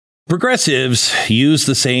Progressives use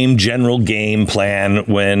the same general game plan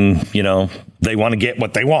when, they want to get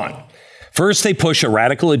what they want. First, they push a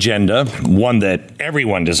radical agenda, one that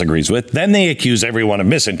everyone disagrees with. Then they accuse everyone of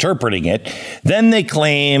misinterpreting it. Then they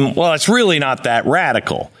claim, well, it's really not that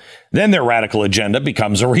radical. Then their radical agenda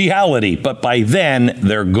becomes a reality. But by then,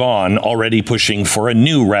 they're gone, already pushing for a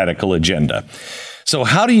new radical agenda. So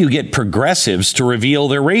how do you get progressives to reveal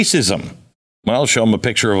their racism? Well, I'll show them a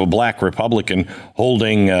picture of a black Republican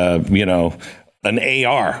holding, an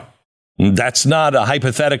AR. That's not a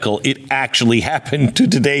hypothetical. It actually happened to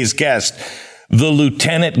today's guest, the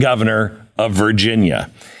Lieutenant Governor of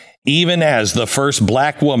Virginia. Even as the first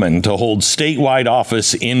black woman to hold statewide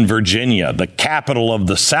office in Virginia, the capital of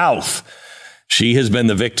the South, she has been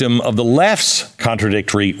the victim of the left's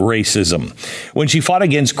contradictory racism. When she fought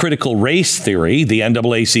against critical race theory, the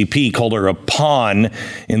NAACP called her a pawn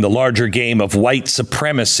in the larger game of white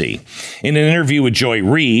supremacy. In an interview with Joy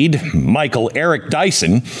Reid, Michael Eric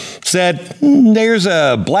Dyson said, "There's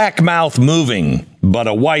a black mouth moving, but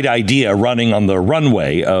a white idea running on the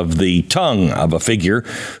runway of the tongue of a figure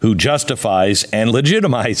who justifies and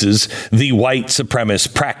legitimizes the white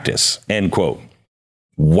supremacist practice," end quote.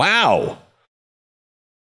 Wow.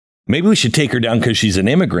 Maybe we should take her down because she's an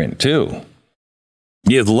immigrant, too.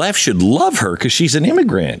 Yeah, the left should love her because she's an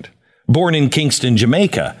immigrant. Born in Kingston,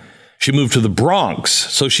 Jamaica. She moved to the Bronx,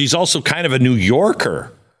 so she's also kind of a New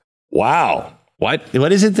Yorker. Wow. What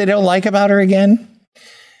is it they don't like about her again?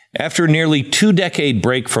 After a nearly 2-decade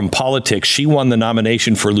break from politics, she won the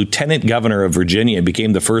nomination for Lieutenant Governor of Virginia and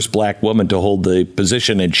became the first black woman to hold the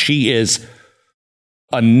position, and she is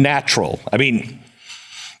a natural. I mean,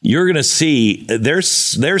 you're going to see there's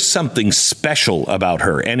something special about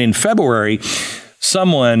her. And in February,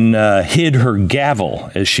 someone hid her gavel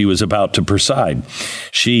as she was about to preside.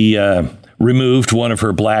 She removed one of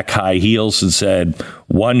her black high heels and said,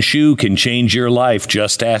 "One shoe can change your life.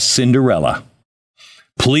 Just ask Cinderella."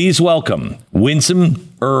 Please welcome Winsome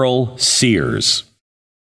Earle-Sears.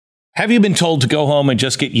 Have you been told to go home and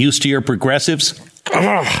just get used to your progressives?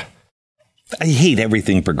 Ugh. I hate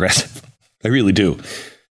everything progressive. I really do.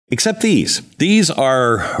 Except these. These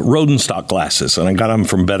are Rodenstock glasses, and I got them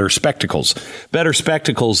from Better Spectacles. Better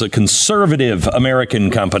Spectacles, a conservative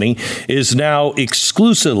American company, is now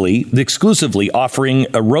exclusively offering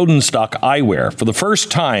a Rodenstock eyewear for the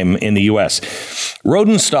first time in the U.S.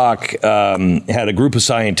 Rodenstock had a group of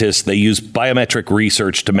scientists. They used biometric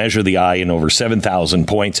research to measure the eye in over 7,000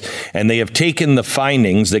 points, and they have taken the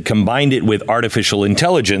findings that combined it with artificial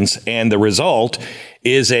intelligence, and the result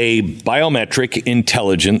is a biometric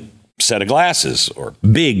intelligent set of glasses, or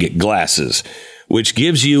big glasses, which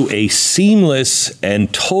gives you a seamless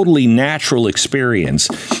and totally natural experience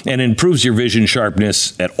and improves your vision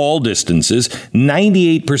sharpness at all distances.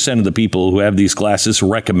 98% of the people who have these glasses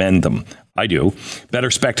recommend them. I do.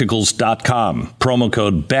 BetterSpectacles.com, promo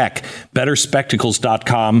code Beck.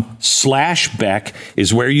 BetterSpectacles.com/Beck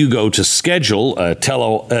is where you go to schedule a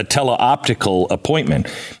teleoptical appointment.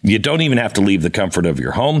 You don't even have to leave the comfort of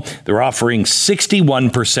your home. They're offering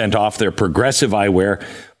 61% off their progressive eyewear,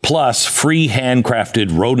 plus free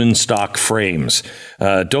handcrafted Rodenstock frames.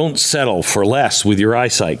 Don't settle for less with your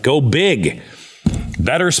eyesight. Go big.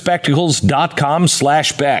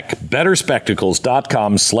 BetterSpectacles.com/Beck.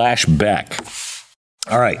 BetterSpectacles.com/Beck.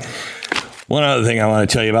 All right. One other thing I want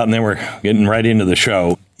to tell you about, and then we're getting right into the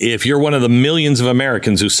show. If you're one of the millions of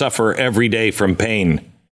Americans who suffer every day from pain,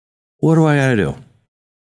 what do I got to do?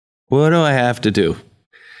 What do I have to do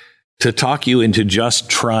to talk you into just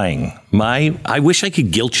trying? I wish I could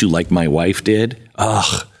guilt you like my wife did.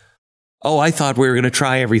 Ugh. Oh, I thought we were going to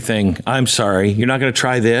try everything. I'm sorry. You're not going to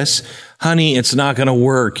try this? Honey, it's not going to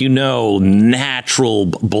work. Natural,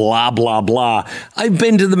 blah, blah, blah. I've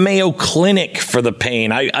been to the Mayo Clinic for the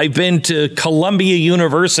pain. I've been to Columbia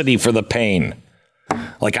University for the pain.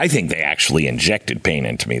 I think they actually injected pain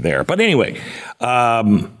into me there. But anyway,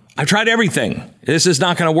 I've tried everything. This is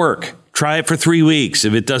not going to work. Try it for 3 weeks.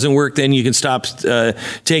 If it doesn't work, then you can stop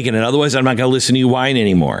taking it. Otherwise, I'm not going to listen to you whine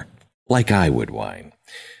anymore. Like I would whine.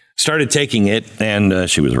 Started taking it, and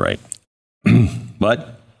she was right.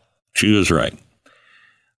 But she was right.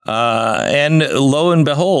 And lo and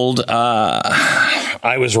behold,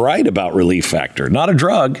 I was right about Relief Factor. Not a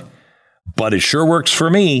drug, but it sure works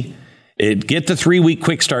for me. Get the 3-week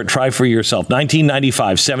quick start. Try for yourself.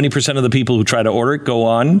 $19.95. 70% of the people who try to order it go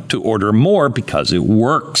on to order more because it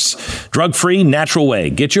works. Drug-free, natural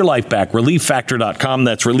way. Get your life back. ReliefFactor.com.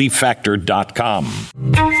 That's ReliefFactor.com.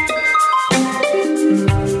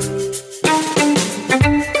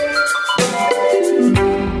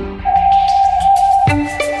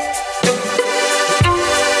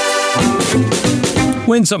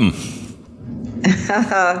 Winsome.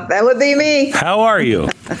 That would be me. How are you?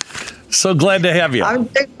 So glad to have you.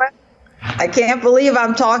 I can't believe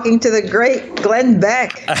I'm talking to the great Glenn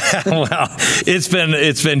Beck. Well,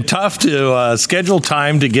 it's been tough to schedule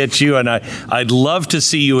time to get you, and I'd love to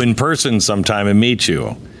see you in person sometime and meet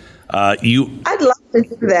you. I'd love to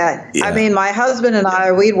do that. Yeah. I mean, my husband and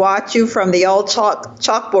I, we'd watch you from the old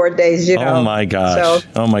chalkboard days, you know. Oh my gosh!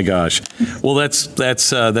 Oh my gosh! Well,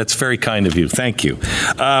 that's very kind of you. Thank you.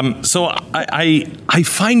 So I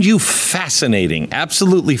find you fascinating,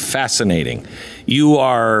 absolutely fascinating. You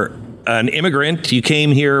are an immigrant. You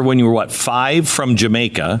came here when you were 5 from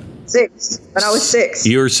Jamaica. 6. When I was 6.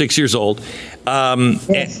 You were 6 years old.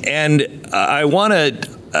 Yes. And I want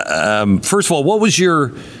to first of all, what was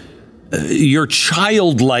your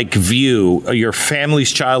childlike view, your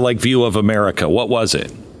family's childlike view of America? What was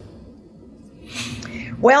it?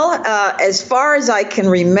 Well, as far as I can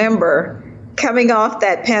remember, coming off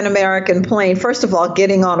that Pan American plane, first of all,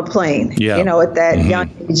 getting on a plane, you know, at that young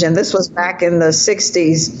age, and this was back in the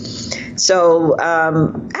 60s. So,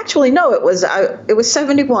 actually, no, it was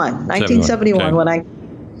 1971, okay.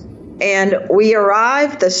 And we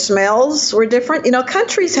arrived, the smells were different. You know,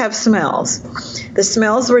 countries have smells. The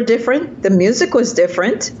smells were different. The music was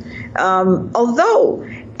different. Although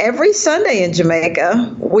every Sunday in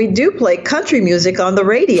Jamaica, we do play country music on the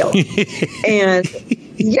radio. And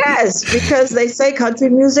yes, because they say country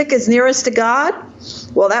music is nearest to God.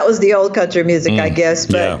 Well, that was the old country music, I guess.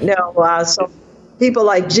 But no, so people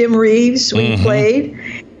like Jim Reeves, we played.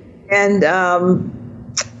 And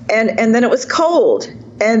then it was cold.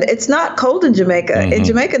 And it's not cold in Jamaica. In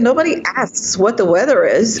Jamaica, nobody asks what the weather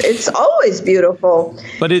is. It's always beautiful.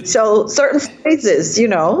 But so certain phrases, you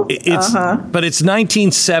know. But it's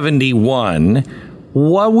 1971.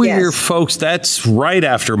 What were your folks? That's right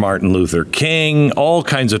after Martin Luther King, all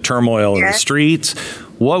kinds of turmoil in the streets.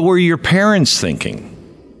 What were your parents thinking?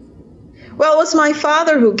 Well, it was my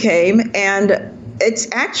father who came, and it's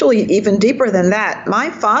actually even deeper than that.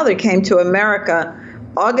 My father came to America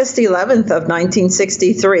August 11th of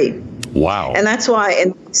 1963. Wow. And that's why in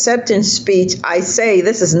the acceptance speech, I say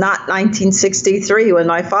this is not 1963 when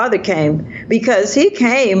my father came, because he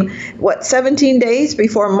came, 17 days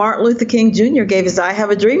before Martin Luther King Jr. gave his I Have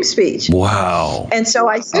a Dream speech. Wow. And so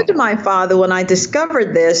I said to my father when I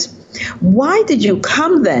discovered this, why did you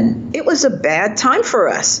come then? It was a bad time for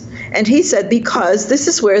us. And he said, because this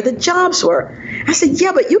is where the jobs were. I said,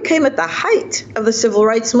 yeah, but you came at the height of the civil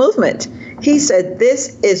rights movement. He said,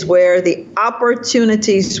 this is where the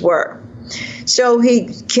opportunities were. So he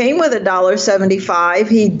came with $1.75.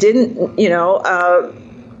 He didn't,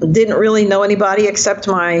 didn't really know anybody except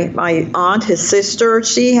my aunt, his sister.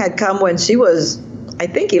 She had come when she was, I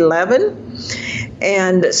think, 11.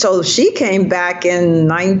 And so she came back in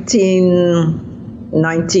 19,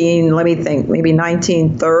 let me think, maybe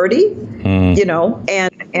 1930,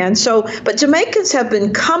 and so, but Jamaicans have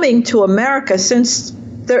been coming to America since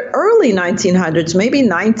the early 1900s, maybe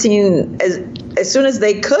as soon as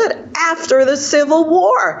they could after the Civil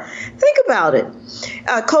War. Think about it.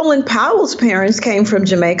 Colin Powell's parents came from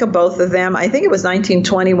Jamaica, both of them. I think it was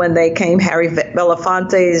 1920 when they came. Harry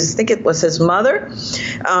Belafonte's, I think it was his mother.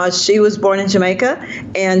 She was born in Jamaica,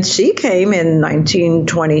 and she came in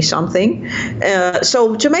 1920-something.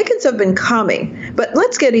 So Jamaicans have been coming. But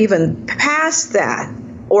let's get even past that,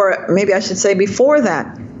 or maybe I should say before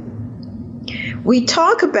that. We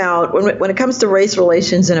talk about, when it comes to race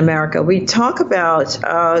relations in America, we talk about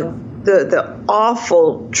the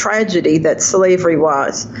awful tragedy that slavery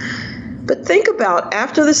was. But think about,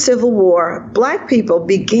 after the Civil War, black people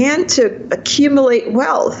began to accumulate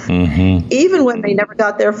wealth, even when they never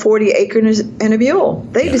got their 40 acres and a mule.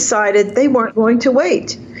 They decided they weren't going to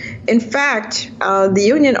wait. In fact, the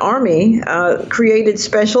Union Army created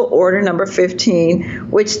Special Order Number 15,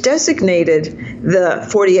 which designated the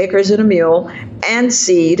 40 acres and a mule and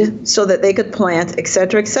seed so that they could plant, et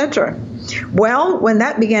cetera, et cetera. Well, when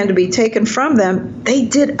that began to be taken from them, they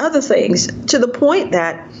did other things to the point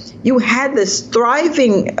that you had this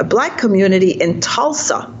thriving black community in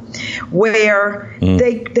Tulsa, where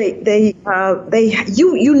they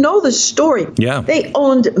you know the story. Yeah. They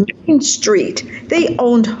owned Main Street. They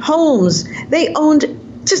owned homes. They owned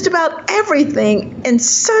just about everything, and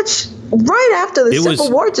such right after the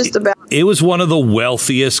Civil War, just about. It was one of the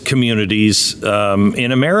wealthiest communities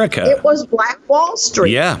in America. It was Black Wall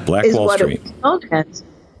Street. Yeah, Black Wall Street. It was known as.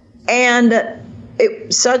 And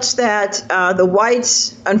such that the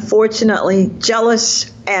whites, unfortunately,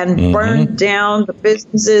 jealous and burned down the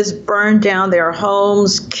businesses, burned down their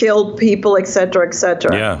homes, killed people, et cetera, et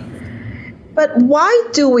cetera. Yeah. But why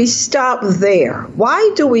do we stop there?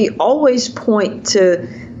 Why do we always point to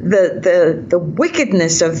the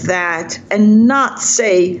wickedness of that and not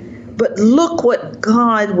say, but look what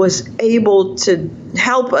God was able to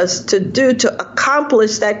help us to do to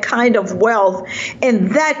accomplish that kind of wealth in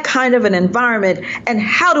that kind of an environment, and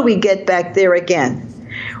how do we get back there again?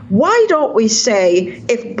 Why don't we say,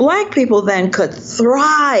 if Black people then could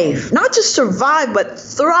thrive, not just survive, but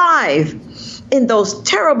thrive in those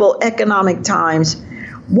terrible economic times,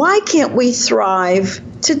 why can't we thrive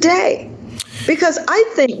today? Because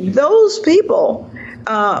I think those people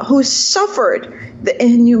who suffered the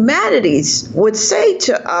inhumanities would say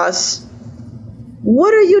to us,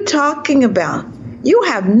 what are you talking about? You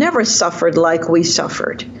have never suffered like we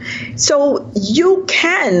suffered. So you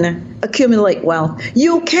can accumulate wealth.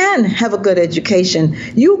 You can have a good education.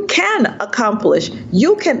 You can accomplish.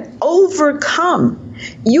 You can overcome.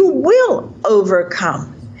 You will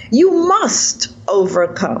overcome. You must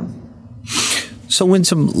overcome. So,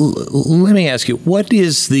 Winsome, let me ask you, what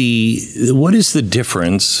is the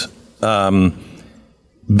difference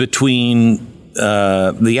between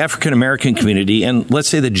the African American community and, let's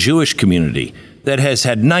say, the Jewish community that has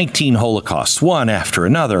had 19 Holocausts, one after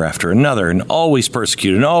another, and always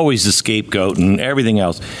persecuted, and always the scapegoat, and everything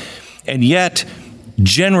else, and yet,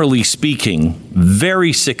 generally speaking,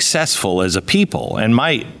 very successful as a people? And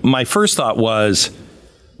my first thought was,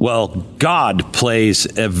 well, God plays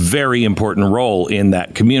a very important role in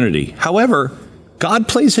that community. However, God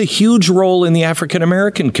plays a huge role in the African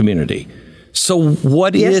American community. So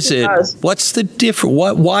what is it? What's the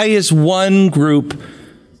difference? Why is one group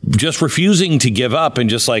just refusing to give up and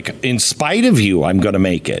just like, in spite of you, I'm going to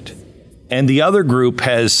make it? And the other group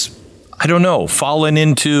has, I don't know, fallen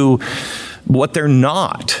into what they're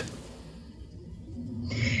not.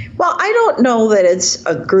 Well, I don't know that it's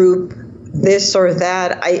a group this or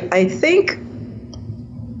that. I think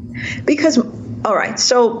because, all right,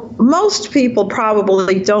 so most people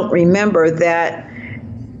probably don't remember that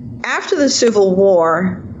after the Civil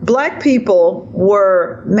War, Black people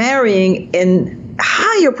were marrying in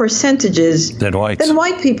higher percentages than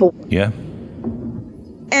white people. Yeah.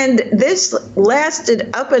 And this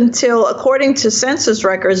lasted up until, according to census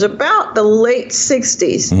records, about the late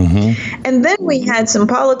 60s. Mm-hmm. And then we had some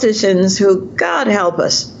politicians who, God help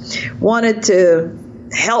us, wanted to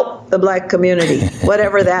help the Black community,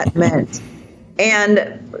 whatever that meant.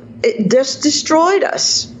 And it just destroyed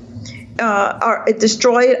us. It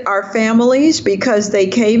destroyed our families because they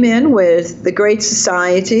came in with the Great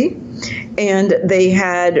Society, and they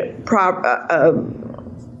had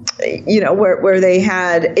where they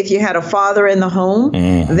had, if you had a father in the home,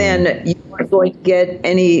 mm-hmm. then you weren't going to get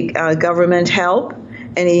any government help,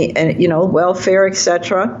 any welfare,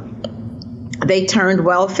 etc. They turned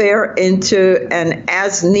welfare into an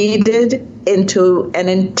as needed, into an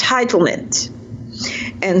entitlement.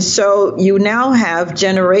 And so you now have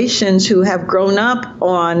generations who have grown up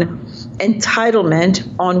on entitlement,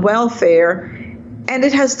 on welfare, and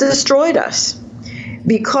it has destroyed us.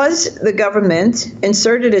 Because the government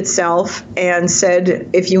inserted itself and said,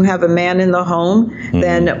 if you have a man in the home, mm-hmm.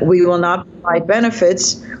 then we will not provide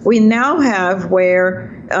benefits. We now have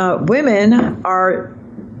where women are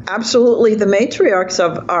absolutely the matriarchs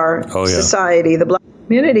of our society, the Black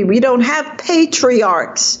community. We don't have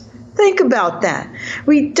patriarchs. Think about that.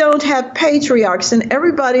 We don't have patriarchs, and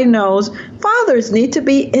everybody knows fathers need to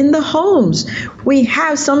be in the homes. We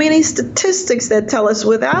have so many statistics that tell us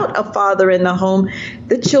without a father in the home,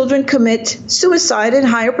 the children commit suicide in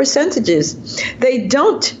higher percentages. They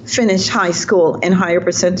don't finish high school in higher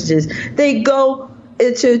percentages. They go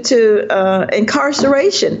to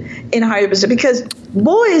incarceration in higher percentage because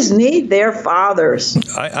boys need their fathers.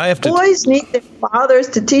 Boys need their fathers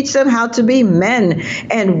to teach them how to be men,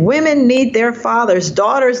 and women need their fathers.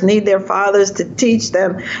 Daughters need their fathers to teach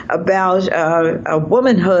them about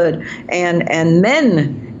womanhood and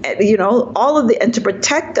men. All of and to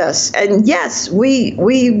protect us. And yes,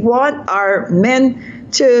 we want our men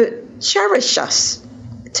to cherish us,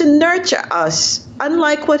 to nurture us.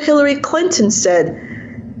 Unlike what Hillary Clinton said,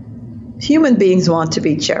 human beings want to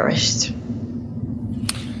be cherished.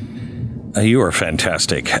 You are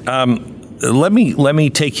fantastic. Let me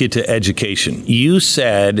take you to education. You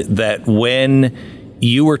said that when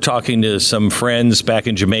you were talking to some friends back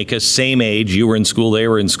in Jamaica, same age, you were in school, they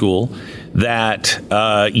were in school, that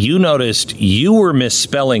you noticed you were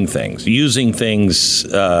misspelling things, using things,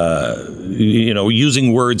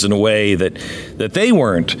 using words in a way that they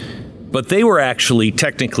weren't. But they were actually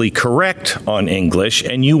technically correct on English,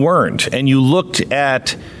 and you weren't. And you looked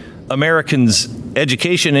at Americans'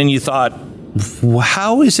 education, and you thought,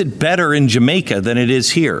 how is it better in Jamaica than it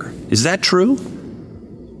is here? Is that true?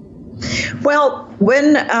 Well,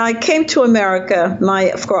 when I came to America, my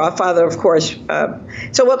father, of course,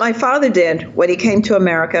 so what my father did when he came to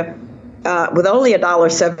America, with only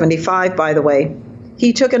 $1.75, by the way,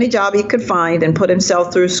 he took any job he could find and put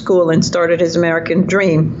himself through school and started his American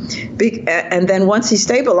dream. And then once he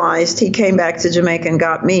stabilized, he came back to Jamaica and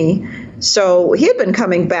got me. So he had been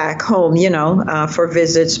coming back home, for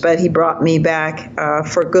visits, but he brought me back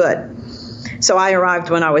for good. So I arrived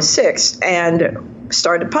when I was 6 and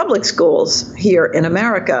started public schools here in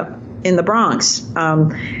America, in the Bronx.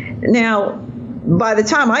 Now, by the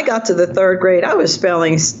time I got to the 3rd grade, I was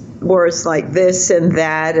spelling words like this and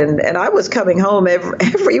that, and I was coming home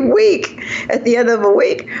every week at the end of a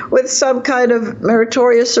week with some kind of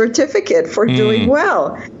meritorious certificate for doing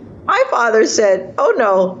well. My father said, "Oh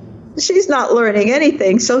no, she's not learning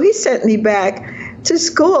anything," so he sent me back to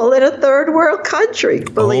school in a 3rd world country,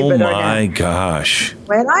 believe it or not. Oh my gosh.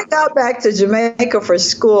 When I got back to Jamaica for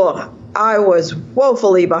school, I was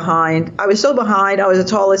woefully behind. I was so behind, I was the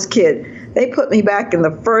tallest kid. They put me back in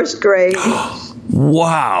the 1st grade.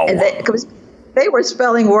 Wow. And they were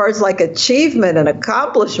spelling words like achievement and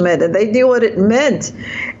accomplishment, and they knew what it meant.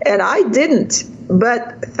 And I didn't.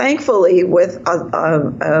 But thankfully, with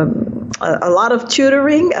a lot of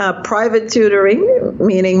tutoring, private tutoring,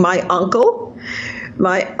 meaning my uncle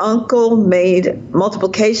made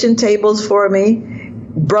multiplication tables for me,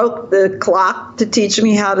 broke the clock to teach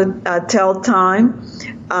me how to tell time.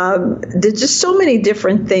 There's just so many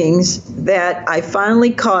different things that I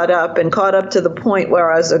finally caught up to the point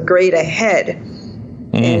where I was a grade ahead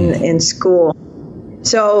in school.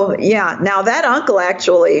 So, yeah, now that uncle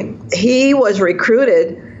actually, he was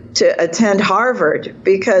recruited to attend Harvard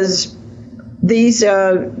because these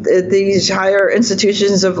higher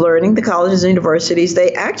institutions of learning, the colleges and universities,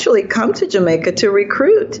 they actually come to Jamaica to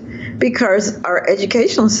recruit because our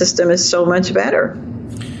educational system is so much better.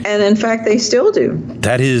 And in fact, they still do.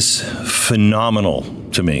 That is phenomenal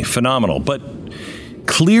to me. Phenomenal. But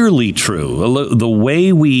clearly true. The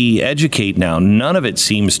way we educate now, none of it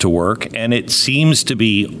seems to work. And it seems to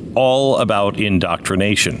be all about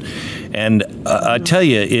indoctrination. And I tell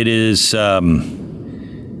you, it is...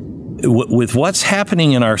 with what's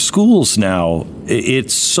happening in our schools now,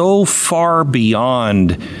 it's so far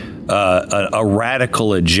beyond a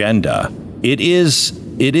radical agenda. It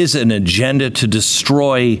is an agenda to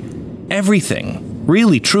destroy everything,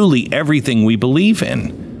 really, truly everything we believe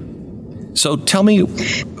in. So tell me,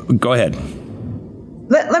 go ahead.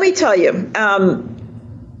 Let me tell you,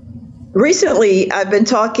 recently I've been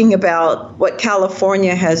talking about what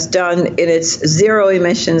California has done in its zero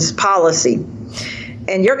emissions policy.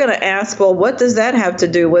 And you're going to ask, well, what does that have to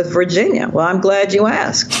do with Virginia? Well, I'm glad you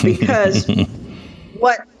asked, because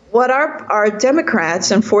what our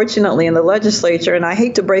Democrats, unfortunately, in the legislature, and I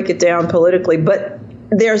hate to break it down politically, but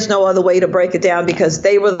there's no other way to break it down because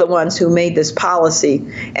they were the ones who made this policy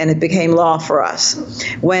and it became law for us.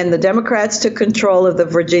 When the Democrats took control of the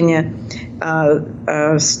Virginia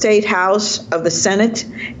State House, of the Senate,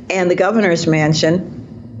 and the governor's mansion,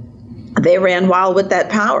 they ran wild with that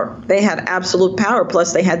power. They had absolute power.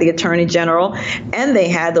 Plus, they had the attorney general and they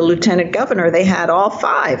had the lieutenant governor. They had all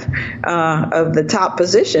 5 of the top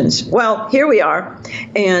positions. Well, here we are.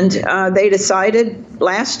 And they decided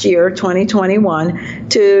last year, 2021,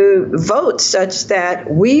 to vote such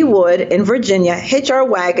that we would, in Virginia, hitch our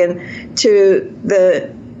wagon to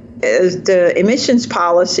the emissions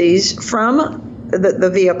policies from the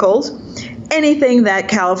vehicles. Anything that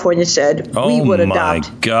California said, we would adopt.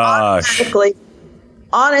 Oh, my gosh. Automatically,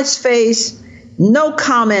 on its face, no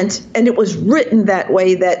comment. And it was written that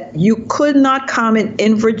way that you could not comment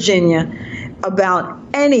in Virginia about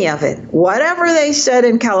any of it. Whatever they said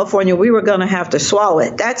in California, we were going to have to swallow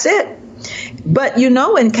it. That's it. But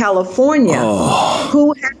in California,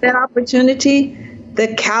 who had that opportunity? The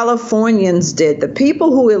Californians did. The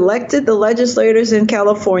people who elected the legislators in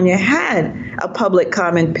California had a public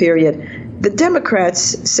comment period. The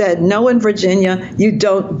Democrats said, no, in Virginia, you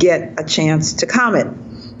don't get a chance to comment.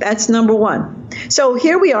 That's number one. So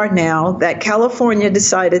here we are now that California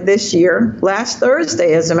decided this year, last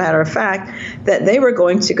Thursday, as a matter of fact, that they were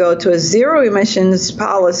going to go to a zero emissions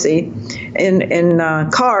policy in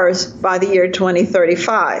cars by the year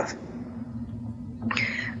 2035.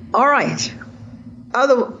 All right.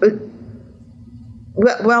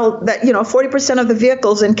 40% of the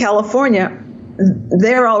vehicles in California,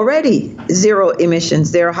 they're already zero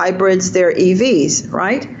emissions. They're hybrids, they're EVs,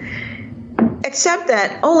 right? Except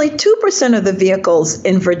that only 2% of the vehicles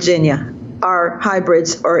in Virginia are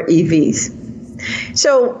hybrids or EVs.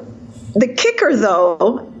 So the kicker,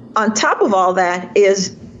 though, on top of all that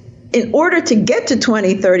is, in order to get to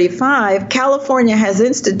 2035, California has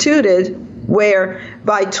instituted where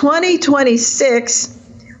by 2026,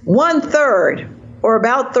 1/3 or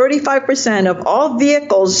about 35% of all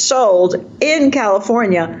vehicles sold in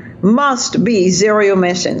California must be zero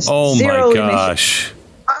emissions. Oh zero my gosh. Emissions.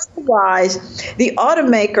 Otherwise, the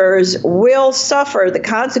automakers will suffer the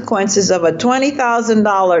consequences of a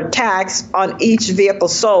 $20,000 tax on each vehicle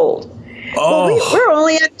sold. Oh. Well, we're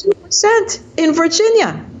only at 2% in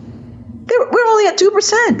Virginia. We're only at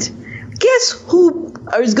 2%. Guess who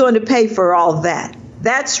is going to pay for all that?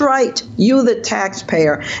 That's right, you, the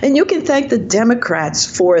taxpayer. And you can thank the Democrats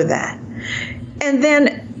for that. And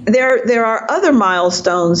then there are other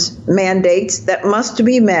milestones, mandates that must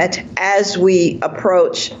be met as we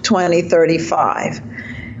approach 2035.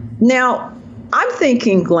 Now, I'm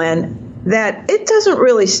thinking, Glenn, that it doesn't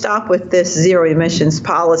really stop with this zero emissions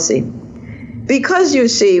policy. Because you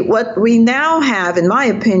see, what we now have, in my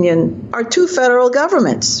opinion, are two federal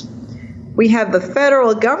governments. We have the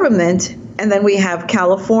federal government, and then we have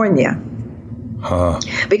California.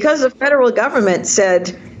 Because the federal government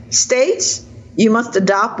said, states, you must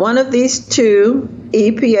adopt one of these two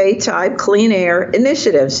EPA-type clean air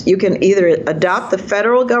initiatives. You can either adopt the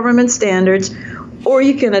federal government standards, or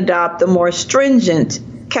you can adopt the more stringent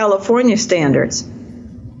California standards.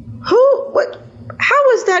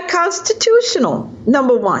 How is that constitutional,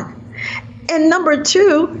 number one? And number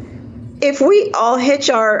two, if we all hitch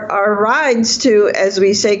our rides to, as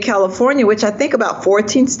we say, California, which I think about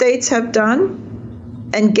 14 states have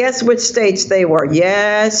done, and guess which states they were?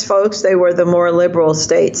 Yes, folks, they were the more liberal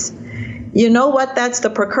states. You know what that's the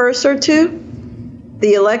precursor to?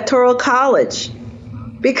 The Electoral College,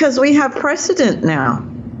 because we have precedent now.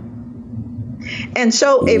 And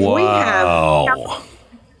so if we have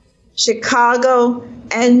Chicago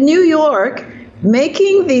and New York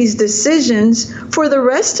making these decisions for the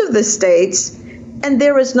rest of the states, and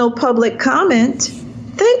there is no public comment,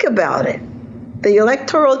 think about it. The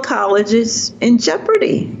Electoral College is in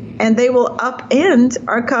jeopardy, and they will upend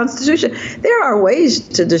our Constitution. There are ways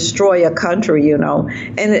to destroy a country, you know,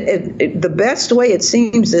 and the best way, it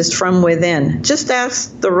seems, is from within. Just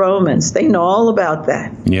ask the Romans. They know all about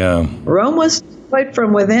that. Yeah. Rome was destroyed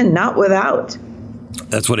from within, not without.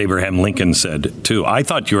 That's what Abraham Lincoln said, too. I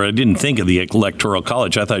didn't think of the Electoral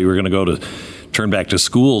College. I thought you were going to go to turn back to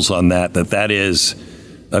schools on that is,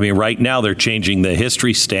 I mean, right now they're changing the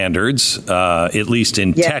history standards, at least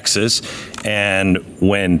in Texas. And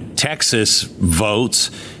when Texas votes,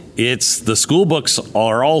 the school books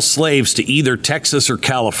are all slaves to either Texas or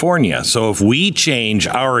California. So if we change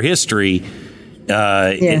our history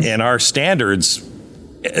and our standards,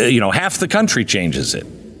 half the country changes it.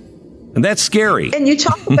 And that's scary. And you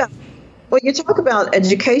talk about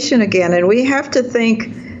education again, and we have to think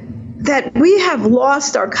that we have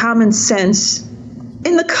lost our common sense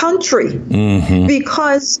in the country,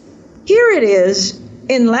 because here it is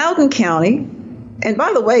in Loudoun County. And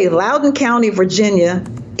by the way, Loudoun County, Virginia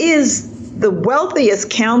is the wealthiest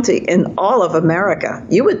county in all of America.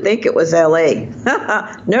 You would think it was LA.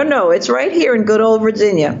 No, it's right here in good old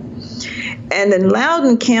Virginia. And in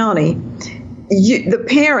Loudoun County, the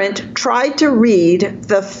parent tried to read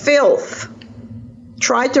the filth,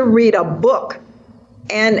 tried to read a book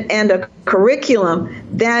and a curriculum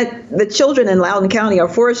that the children in Loudoun County are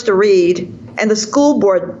forced to read, and the school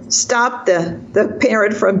board stopped the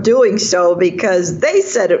parent from doing so because they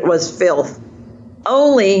said it was filth,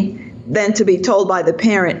 only then to be told by the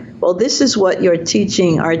parent, well, this is what you're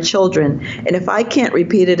teaching our children, and if I can't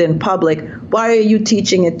repeat it in public, why are you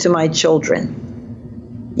teaching it to my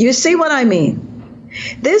children? You see what I mean?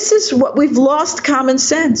 This is what we've lost common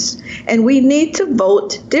sense, and we need to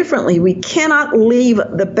vote differently. We cannot leave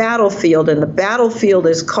the battlefield, and the battlefield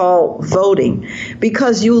is called voting,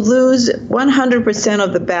 because you lose 100%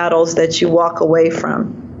 of the battles that you walk away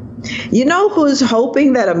from. You know who's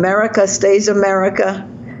hoping that America stays America?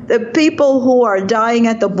 The people who are dying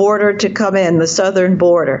at the border to come in, the southern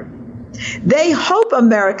border. They hope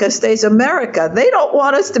America stays America. They don't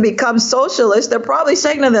want us to become socialists. They're probably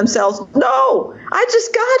saying to themselves, no, I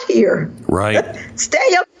just got here. Right.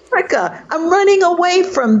 Stay America. I'm running away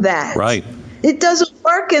from that. Right. It doesn't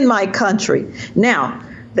work in my country. Now,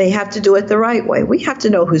 they have to do it the right way. We have to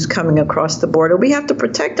know who's coming across the border. We have to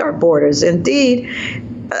protect our borders. Indeed,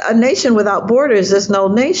 a nation without borders is no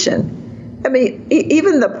nation. I mean,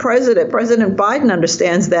 even the President Biden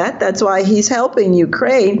understands that. That's why he's helping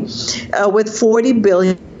Ukraine with $40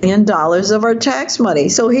 billion of our tax money.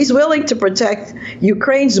 So he's willing to protect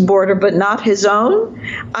Ukraine's border, but not his own.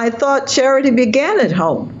 I thought charity began at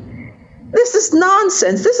home. This is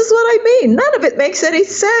nonsense. This is what I mean. None of it makes any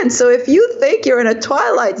sense. So if you think you're in a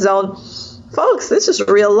twilight zone, folks, this is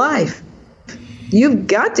real life. You've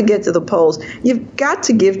got to get to the polls. You've got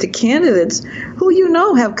to give to candidates who you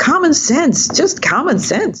know have common sense, just common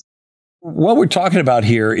sense. What we're talking about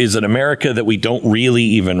here is an America that we don't really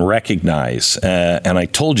even recognize. And I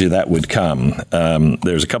told you that would come.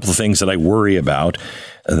 There's a couple of things that I worry about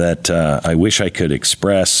that I wish I could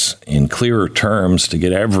express in clearer terms to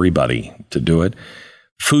get everybody to do it.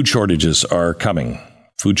 Food shortages are coming.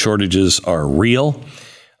 Food shortages are real.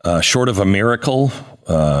 Short of a miracle,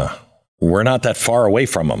 we're not that far away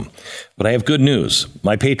from them. But I have good news.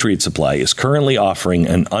 My Patriot Supply is currently offering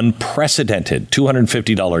an unprecedented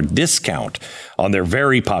 $250 discount on their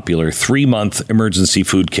very popular 3-month emergency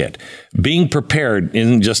food kit. Being prepared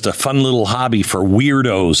isn't just a fun little hobby for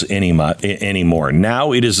weirdos anymore.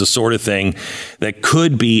 Now it is the sort of thing that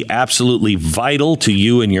could be absolutely vital to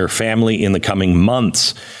you and your family in the coming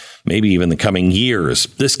months, maybe even the coming years.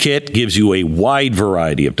 This kit gives you a wide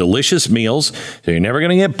variety of delicious meals, so you're never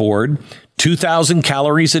going to get bored. 2,000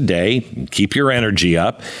 calories a day. Keep your energy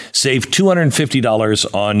up. Save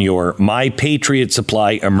 $250 on your My Patriot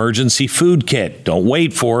Supply emergency food kit. Don't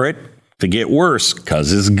wait for it to get worse,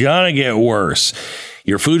 because it's going to get worse.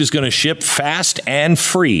 Your food is going to ship fast and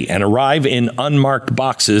free and arrive in unmarked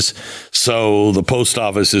boxes, so the post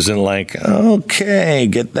office isn't like, okay,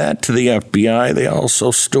 get that to the FBI. They also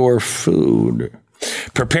store food.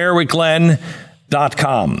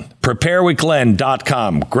 PrepareWithGlenn.com.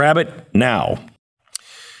 PrepareWithGlenn.com. Grab it now.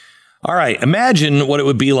 All right. Imagine what it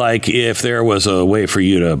would be like if there was a way for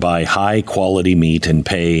you to buy high quality meat and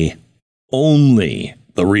pay only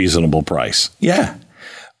the reasonable price. Yeah.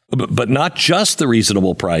 But not just the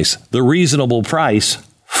reasonable price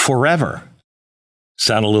forever.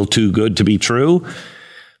 Sound a little too good to be true?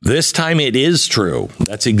 This time it is true.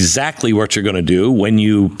 That's exactly what you're going to do when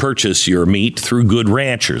you purchase your meat through Good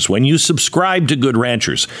Ranchers. When you subscribe to Good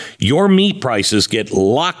Ranchers, your meat prices get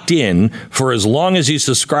locked in for as long as you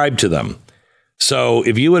subscribe to them. So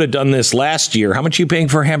if you would have done this last year, how much are you paying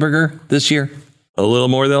for a hamburger this year? A little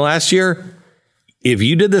more than last year? If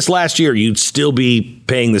you did this last year, you'd still be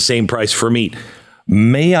paying the same price for meat.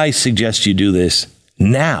 May I suggest you do this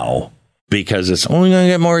now, because it's only going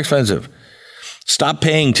to get more expensive. Stop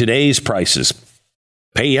paying today's prices.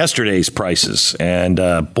 Pay yesterday's prices. And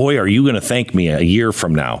boy, are you going to thank me a year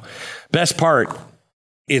from now. Best part,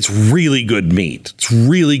 it's really good meat. It's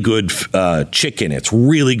really good chicken. It's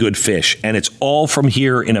really good fish. And it's all from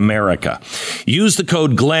here in America. Use the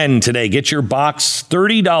code Glenn today. Get your box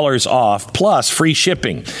 $30 off plus free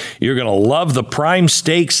shipping. You're going to love the prime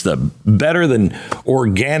steaks, the better than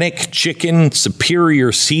organic chicken,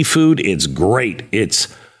 superior seafood. It's great. It's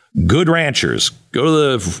Good Ranchers. Go to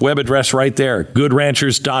the web address right there.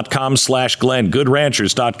 GoodRanchers.com/Glenn.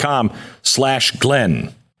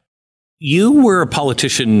 GoodRanchers.com/Glenn. You were a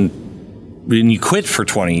politician and you quit for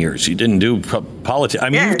 20 years. You didn't do politics. I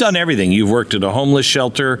mean, You've done everything. You've worked at a homeless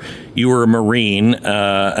shelter. You were a Marine,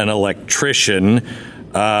 an electrician.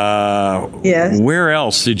 Yes. Where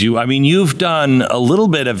else did you? I mean, you've done a little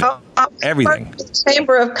bit of everything.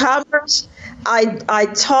 Chamber of Commerce. I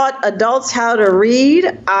taught adults how to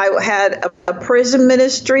read. I had a prison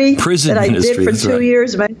ministry that I did for 2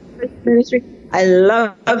 years. My prison ministry. I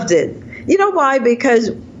loved it. You know why?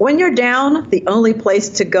 Because when you're down, the only place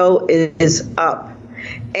to go is up.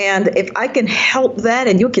 And if I can help that,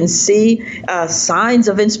 and you can see signs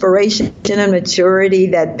of inspiration and maturity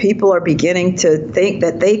that people are beginning to think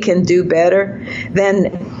that they can do better,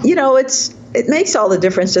 then, it makes all the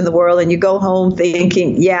difference in the world. And you go home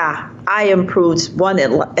thinking, yeah, I improved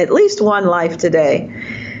at least one life today.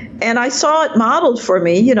 And I saw it modeled for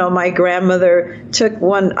me. My grandmother took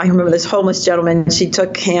one. I remember this homeless gentleman. She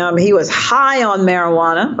took him. He was high on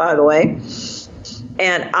marijuana, by the way,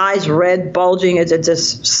 and eyes red, bulging. It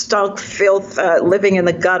just stunk filth, living in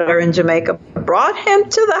the gutter in Jamaica. Brought him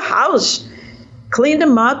to the house, cleaned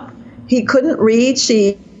him up. He couldn't read.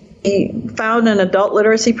 She found an adult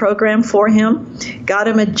literacy program for him, got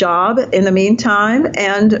him a job in the meantime,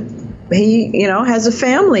 and he, has a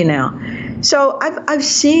family now. So I've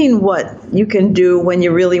seen what you can do when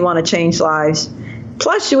you really want to change lives.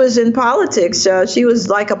 Plus, she was in politics. She was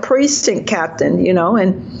like a precinct captain,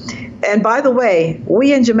 And by the way,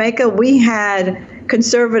 we in Jamaica, we had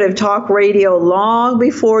conservative talk radio long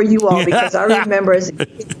before you all, because I remember as a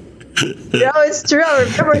kid, it's true. I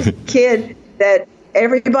remember as a kid that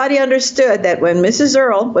everybody understood that when Mrs.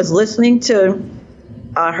 Earle was listening to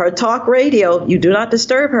her talk radio, you do not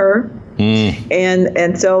disturb her.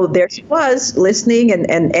 And so there she was, listening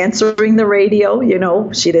and answering the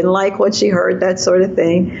radio. She didn't like what she heard, that sort of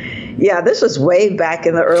thing. Yeah, this was way back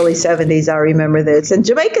in the early 70s. I remember this. And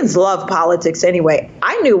Jamaicans love politics anyway.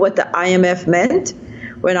 I knew what the IMF meant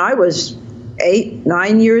when I was 8,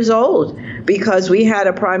 9 years old, because we had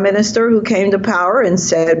a prime minister who came to power and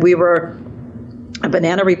said we were a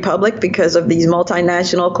banana republic because of these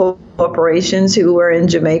multinational corporations who were in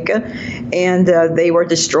Jamaica, and they were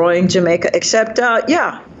destroying Jamaica, except,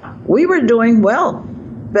 we were doing well.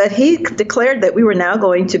 But he declared that we were now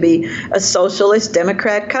going to be a socialist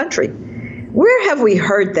democrat country. Where have we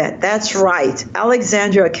heard that? That's right.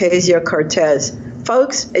 Alexandria Ocasio-Cortez.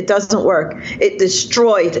 Folks, it doesn't work. It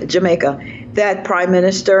destroyed Jamaica. That prime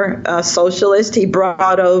minister, socialist, he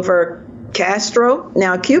brought over Castro.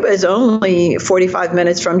 Now, Cuba is only 45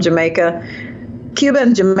 minutes from Jamaica. Cuba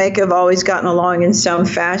and Jamaica have always gotten along in some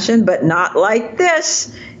fashion, but not like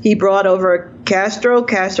this. He brought over Castro.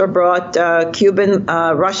 Castro brought Cuban,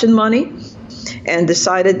 Russian money and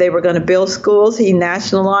decided they were going to build schools. He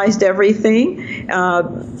nationalized everything.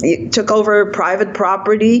 He took over private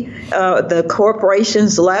property. The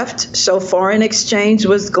corporations left, so foreign exchange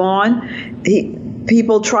was gone.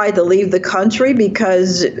 People tried to leave the country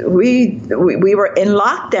because we were in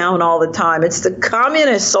lockdown all the time. It's the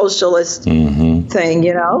communist socialist thing,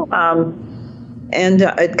 and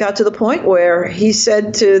it got to the point where he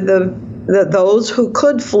said to those who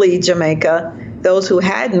could flee Jamaica, those who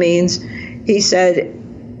had means, he said,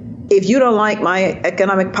 if you don't like my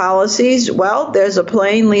economic policies, well, there's a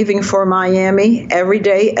plane leaving for Miami every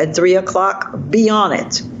day at 3 o'clock. Be on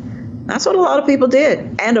it. That's what a lot of people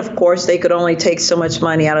did. And of course, they could only take so much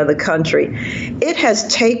money out of the country. It has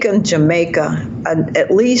taken Jamaica at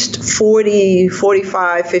least 40,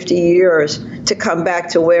 45, 50 years to come back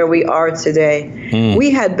to where we are today. We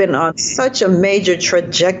had been on such a major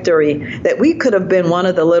trajectory that we could have been one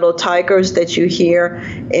of the little tigers that you hear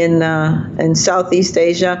in Southeast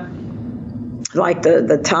Asia, like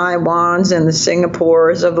the Taiwans and the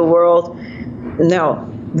Singapores of the world.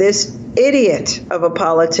 No, this idiot of a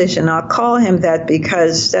politician, I'll call him that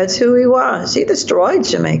because that's who he was. He destroyed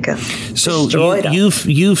Jamaica. So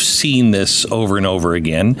you've seen this over and over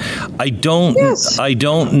again. I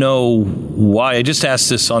don't know why. I just asked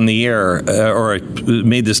this on the air, or I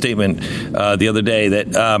made the statement the other day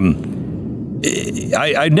that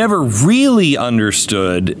I never really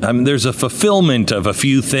understood. There's a fulfillment of a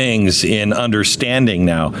few things in understanding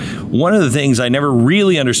now. One of the things I never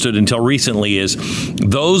really understood until recently is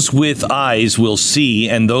those with eyes will see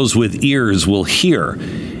and those with ears will hear.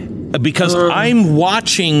 Because I'm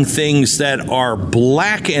watching things that are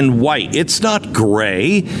black and white. It's not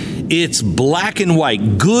gray. It's black and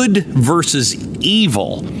white. Good versus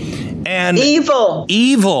evil. And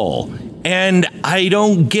evil. And I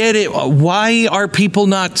don't get it. Why are people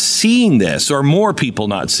not seeing this, or more people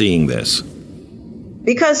not seeing this?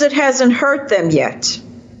 Because it hasn't hurt them yet.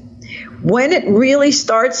 When it really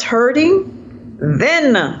starts hurting,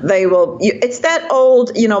 then they will. It's that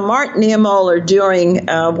old, Martin Niemöller during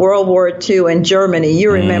World War II in Germany.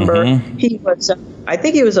 You remember, he was, I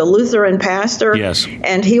think he was a Lutheran pastor. Yes.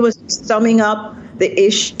 And he was summing up the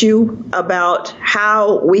issue about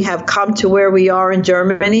how we have come to where we are in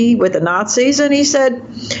Germany with the Nazis. And he said,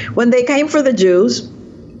 when they came for the Jews,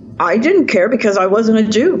 I didn't care because I wasn't a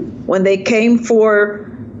Jew. When they came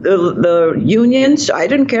for the unions, I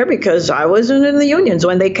didn't care because I wasn't in the unions.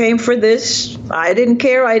 When they came for this, I didn't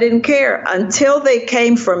care until they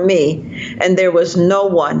came for me, and there was no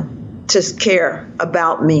one to care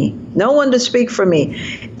about me, no one to speak for me.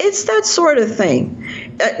 It's that sort of thing.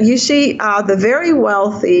 You see, the very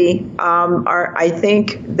wealthy I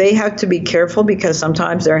think they have to be careful because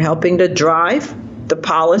sometimes they're helping to drive the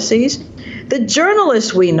policies. The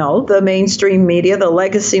journalists we know, the mainstream media, the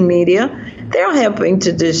legacy media, they're helping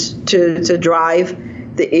to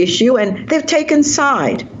drive the issue, and they've taken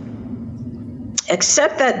side.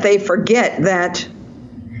 Except that they forget that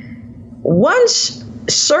once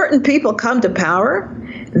certain people come to power,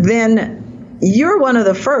 then you're one of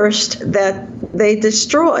the first that they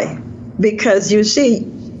destroy, because you see,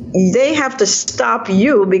 they have to stop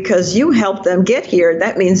you because you helped them get here.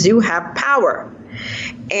 That means you have power,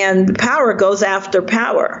 and power goes after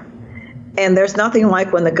power. And there's nothing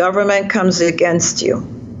like when the government comes against you.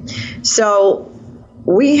 So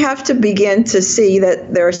we have to begin to see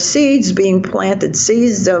that there are seeds being planted,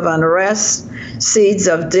 seeds of unrest, seeds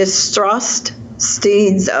of distrust,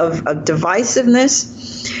 seeds of divisiveness.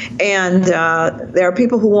 And there are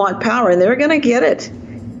people who want power, and they're going to get it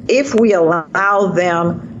if we allow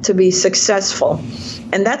them to be successful.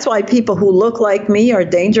 And that's why people who look like me are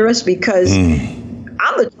dangerous, because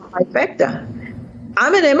I'm the trifecta.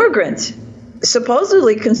 I'm an immigrant.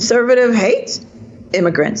 Supposedly conservative hate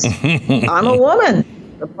immigrants. I'm a woman.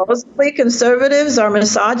 Supposedly conservatives are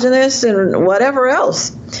misogynists and whatever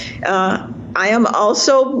else. I am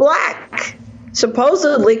also black.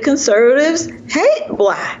 Supposedly conservatives hate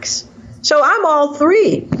blacks. So I'm all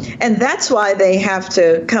three. And that's why they have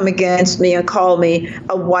to come against me and call me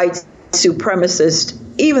a white supremacist,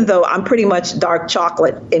 even though I'm pretty much dark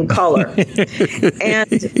chocolate in color. And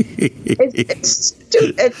it's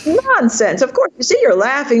nonsense. Of course, you see, you're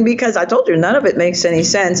laughing because I told you none of it makes any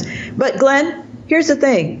sense. But Glenn, here's the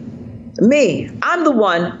thing. I'm the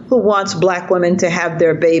one who wants black women to have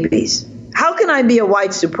their babies. How can I be a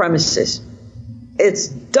white supremacist? It's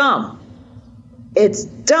dumb. It's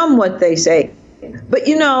dumb what they say. But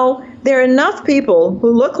there are enough people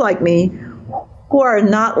who look like me who are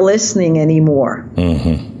not listening anymore.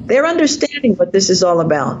 Mm-hmm. They're understanding what this is all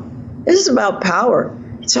about. This is about power.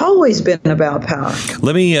 It's always been about power.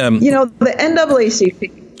 Let me... the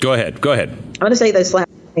NAACP... Go ahead. I'm going to say this last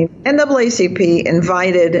thing. NAACP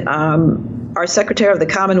invited our Secretary of the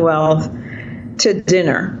Commonwealth to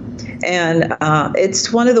dinner. And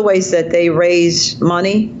it's one of the ways that they raise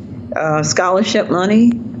money, scholarship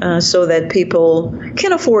money, so that people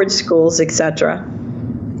can afford schools, etc.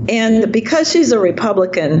 And because she's a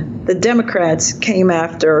Republican, the Democrats came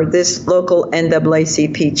after this local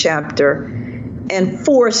NAACP chapter and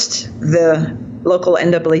forced the local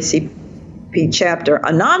NAACP chapter,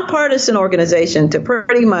 a nonpartisan organization, to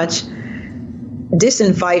pretty much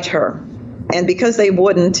disinvite her. And because they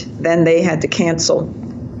wouldn't, then they had to cancel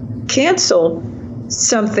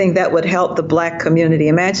something that would help the black community.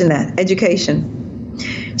 Imagine that, education.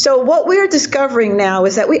 So what we're discovering now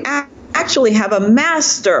is that we actually have a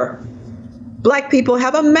master. Black people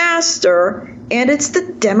have a master, and it's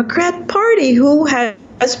the Democrat Party who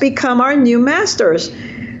has become our new masters.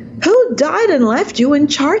 Who died and left you in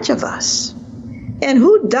charge of us? And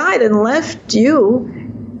who died and left you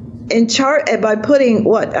in charge by putting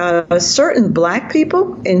certain black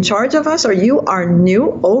people in charge of us? Are you our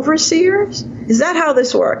new overseers? Is that how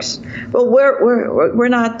this works? Well, we're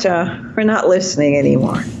not listening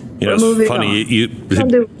anymore. It's funny.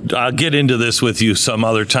 I'll get into this with you some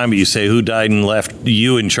other time. But you say who died and left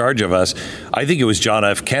you in charge of us? I think it was John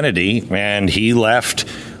F. Kennedy, and he left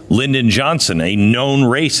Lyndon Johnson, a known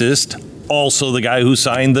racist. Also, the guy who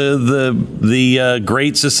signed the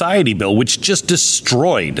Great Society bill, which just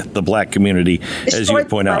destroyed the black community, as you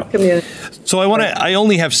point out. So I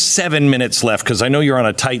only have 7 minutes left because I know you're on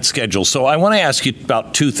a tight schedule. So I want to ask you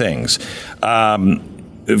about two things.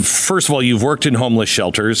 First of all, you've worked in homeless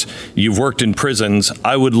shelters. You've worked in prisons.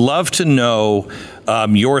 I would love to know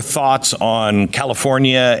your thoughts on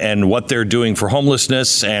California and what they're doing for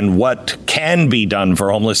homelessness and what can be done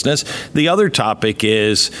for homelessness. The other topic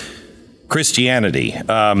is Christianity.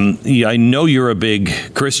 I know you're a big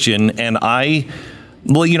Christian, and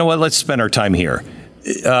well, you know what? Let's spend our time here.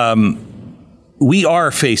 We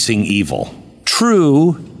are facing evil.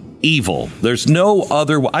 True evil. There's no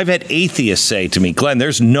other. I've had atheists say to me, Glenn,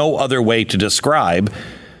 there's no other way to describe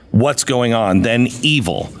what's going on than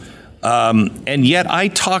evil. And yet I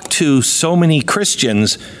talk to so many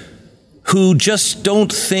Christians who just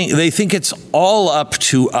don't think, they think it's all up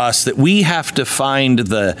to us, that we have to find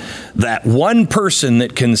that one person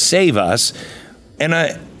that can save us.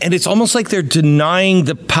 And it's almost like they're denying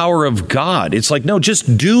the power of God. It's like, no,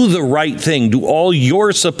 just do the right thing. Do all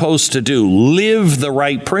you're supposed to do. Live the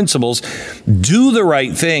right principles. Do the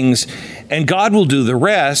right things, and God will do the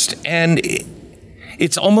rest. And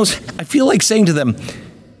it's almost, I feel like saying to them,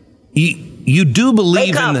 you do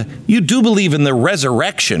believe in the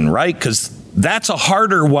resurrection, right? Because that's a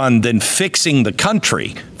harder one than fixing the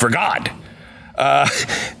country for God.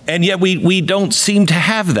 And yet we don't seem to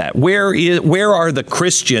have that. Where are the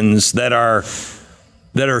Christians that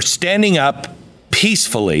are standing up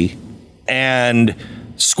peacefully and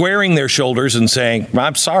squaring their shoulders and saying,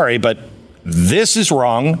 I'm sorry, but this is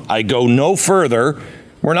wrong. I go no further.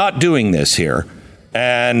 We're not doing this here.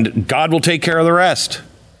 And God will take care of the rest.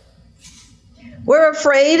 We're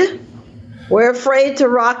afraid. We're afraid to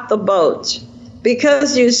rock the boat.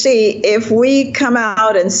 Because, you see, if we come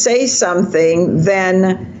out and say something,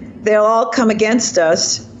 then they'll all come against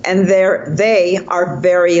us, and they are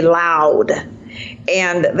very loud.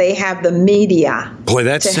 And they have the media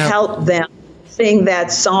to help them sing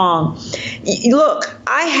that song. Look,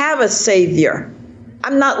 I have a savior.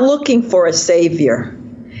 I'm not looking for a savior.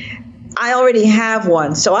 I already have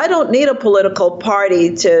one, so I don't need a political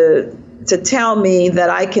party to tell me that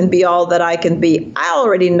I can be all that I can be. I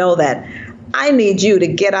already know that. I need you to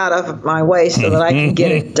get out of my way so that I can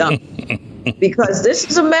get it done. because this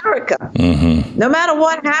is America. No matter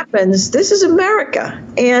what happens, this is America.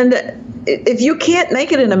 And if you can't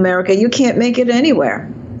make it in America, you can't make it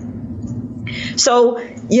anywhere. So,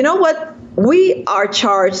 you know what? We are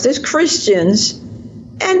charged as Christians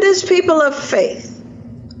and as people of faith,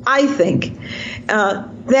 I think,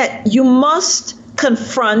 that you must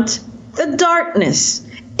confront the darkness.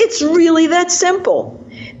 It's really that simple.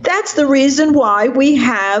 That's the reason why we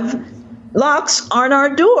have locks on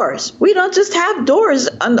our doors. We don't just have doors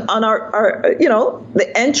on our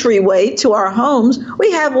the entryway to our homes.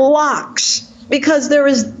 We have locks because there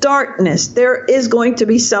is darkness. There is going to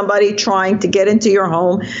be somebody trying to get into your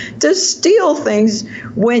home to steal things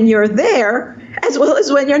when you're there as well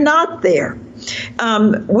as when you're not there.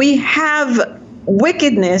 We have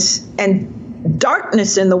wickedness and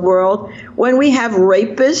darkness in the world when we have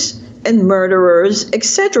rapists and murderers,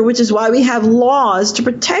 etc., which is why we have laws to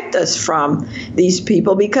protect us from these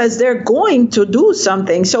people, because they're going to do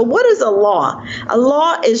something. So what is a law? A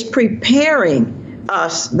law is preparing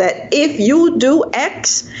us that if you do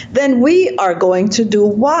X, then we are going to do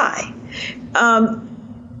Y.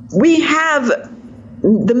 We have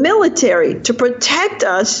the military to protect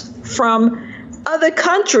us from other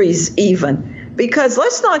countries even, because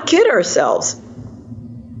let's not kid ourselves.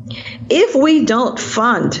 If we don't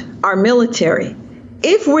fund our military,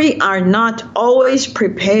 if we are not always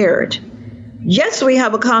prepared, yes, we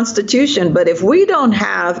have a constitution, but if we don't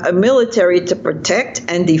have a military to protect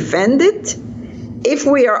and defend it, if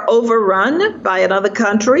we are overrun by another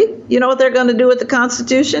country, you know what they're going to do with the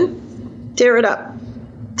Constitution? Tear it up.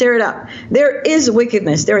 Tear it up. There is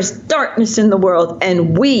wickedness. There is darkness in the world,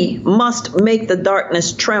 and we must make the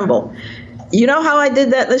darkness tremble. You know how I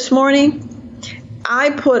did that this morning?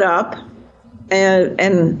 I put up,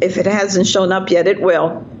 and if it hasn't shown up yet, it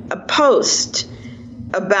will, a post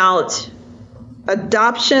about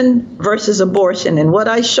adoption versus abortion. And what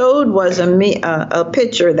I showed was a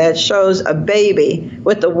picture that shows a baby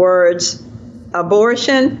with the words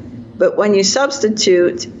abortion, but when you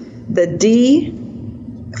substitute the D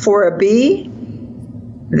for a B,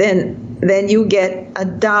 then you get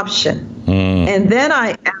adoption. And then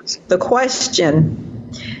I asked the question,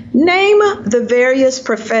 name the various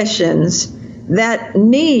professions that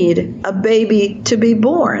need a baby to be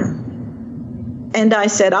born. And I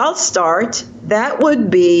said, I'll start. That would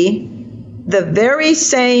be the very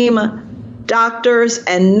same doctors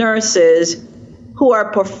and nurses who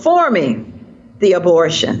are performing the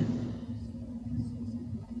abortion.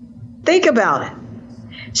 Think about it.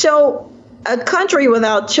 So a country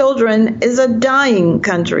without children is a dying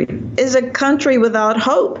country, is a country without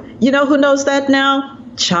hope. You know who knows that now?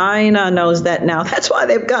 China knows that now. That's why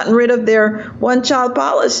they've gotten rid of their one-child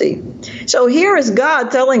policy. So here is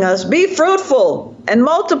God telling us, be fruitful and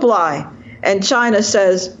multiply. And China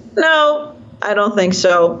says, no, I don't think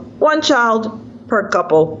so. One child per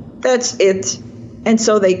couple. That's it. And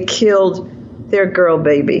so they killed their girl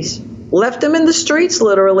babies, left them in the streets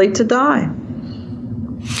literally to die.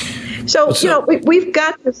 So we've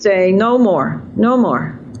got to say no more, no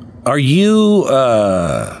more. Are you...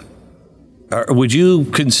 would you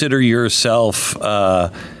consider yourself,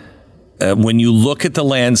 when you look at the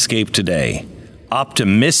landscape today,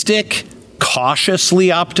 optimistic,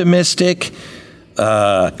 cautiously optimistic,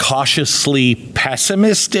 cautiously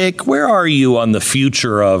pessimistic? Where are you on the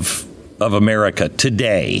future of America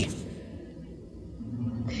today?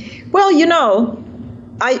 Well,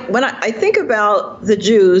 when I think about the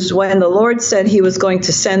Jews, when the Lord said he was going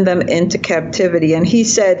to send them into captivity, and he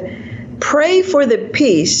said, pray for the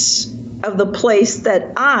peace of the place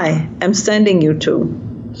that I am sending you to.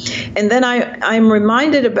 And then I'm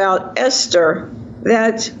reminded about Esther,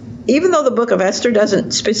 that even though the book of Esther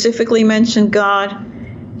doesn't specifically mention God,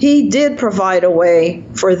 he did provide a way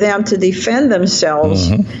for them to defend themselves.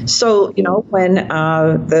 Mm-hmm. So, when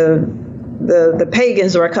the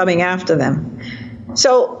pagans were coming after them.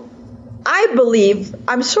 So I believe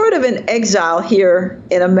I'm sort of in exile here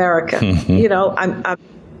in America. Mm-hmm.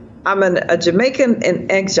 I'm a Jamaican in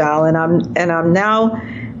exile, and I'm now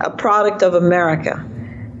a product of America.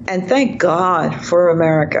 And thank God for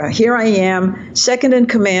America. Here I am, second in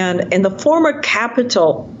command in the former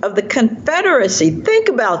capital of the Confederacy. Think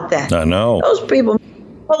about that. I know. Those people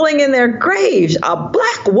pulling in their graves. A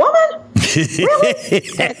black woman? Really?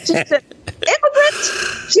 She's an immigrant?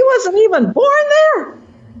 She wasn't even born there?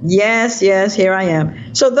 Yes, here I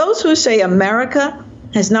am. So those who say America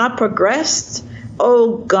has not progressed,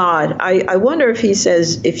 oh God, I wonder if he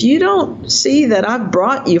says, if you don't see that I've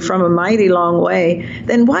brought you from a mighty long way,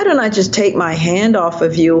 then why don't I just take my hand off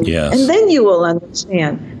of you? Yes. And then you will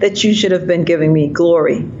understand that you should have been giving me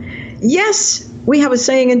glory. Yes, we have a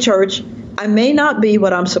saying in church, I may not be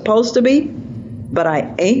what I'm supposed to be, but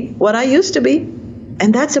I ain't what I used to be.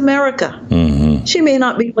 And that's America. Mm-hmm. She may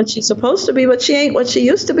not be what she's supposed to be, but she ain't what she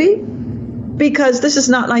used to be. Because this is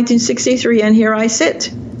not 1963, and here I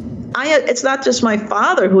sit. It's not just my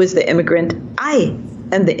father who is the immigrant. I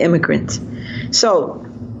am the immigrant. So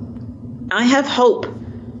I have hope.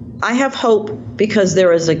 I have hope because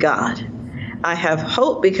there is a God. I have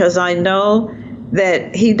hope because I know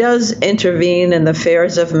that he does intervene in the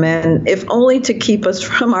affairs of men, if only to keep us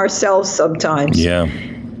from ourselves sometimes. Yeah.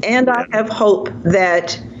 And I have hope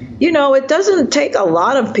that, it doesn't take a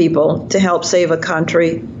lot of people to help save a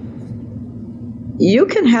country. You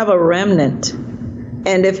can have a remnant.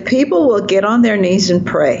 And if people will get on their knees and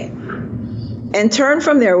pray and turn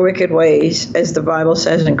from their wicked ways, as the Bible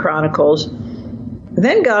says in Chronicles,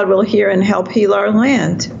 then God will hear and help heal our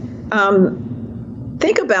land.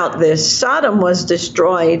 Think about this. Sodom was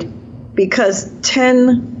destroyed because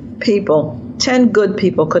 10 good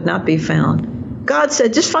people could not be found. God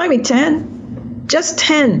said, just find me 10. Just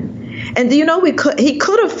 10. And he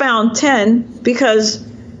could have found 10 because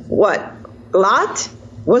what? Lot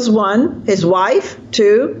was 1, his wife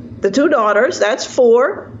 2, the 2 daughters, that's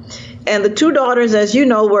 4. And the 2 daughters, as you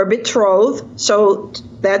know, were betrothed. So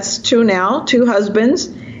that's 2 now, 2 husbands,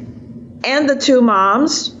 and the 2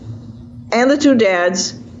 moms, and the 2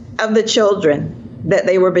 dads of the children that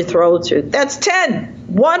they were betrothed to. That's 10.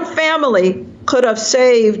 One family could have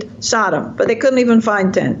saved Sodom, but they couldn't even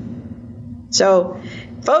find 10. So,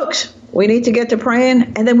 folks, we need to get to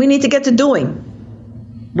praying, and then we need to get to doing.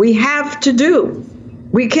 We have to do.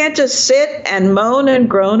 We can't just sit and moan and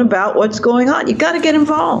groan about what's going on. You got to get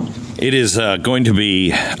involved. It is going to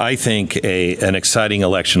be, I think, an exciting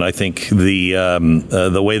election. I think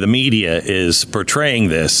the way the media is portraying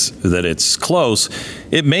this, that it's close,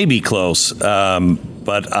 it may be close,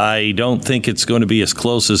 but I don't think it's going to be as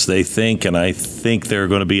close as they think, and I think they're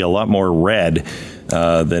going to be a lot more red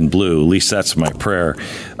than blue. At least that's my prayer.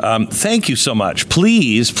 Thank you so much.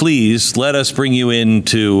 Please let us bring you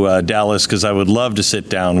into Dallas, because I would love to sit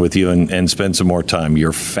down with you and spend some more time.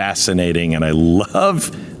 You're fascinating, and I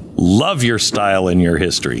love your style and your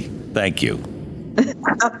history. Thank you.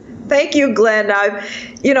 Thank you, Glenn.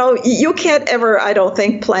 You can't ever, I don't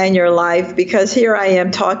think, plan your life, because here I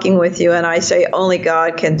am talking with you, and I say only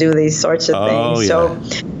God can do these sorts of things. Yeah. So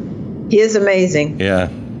he is amazing. Yeah,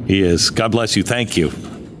 he is. God bless you. Thank you.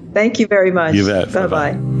 Thank you very much. You bet.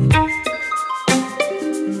 Bye-bye.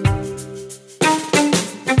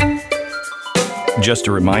 Just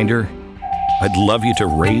a reminder, I'd love you to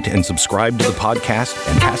rate and subscribe to the podcast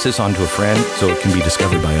and pass this on to a friend so it can be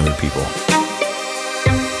discovered by other people.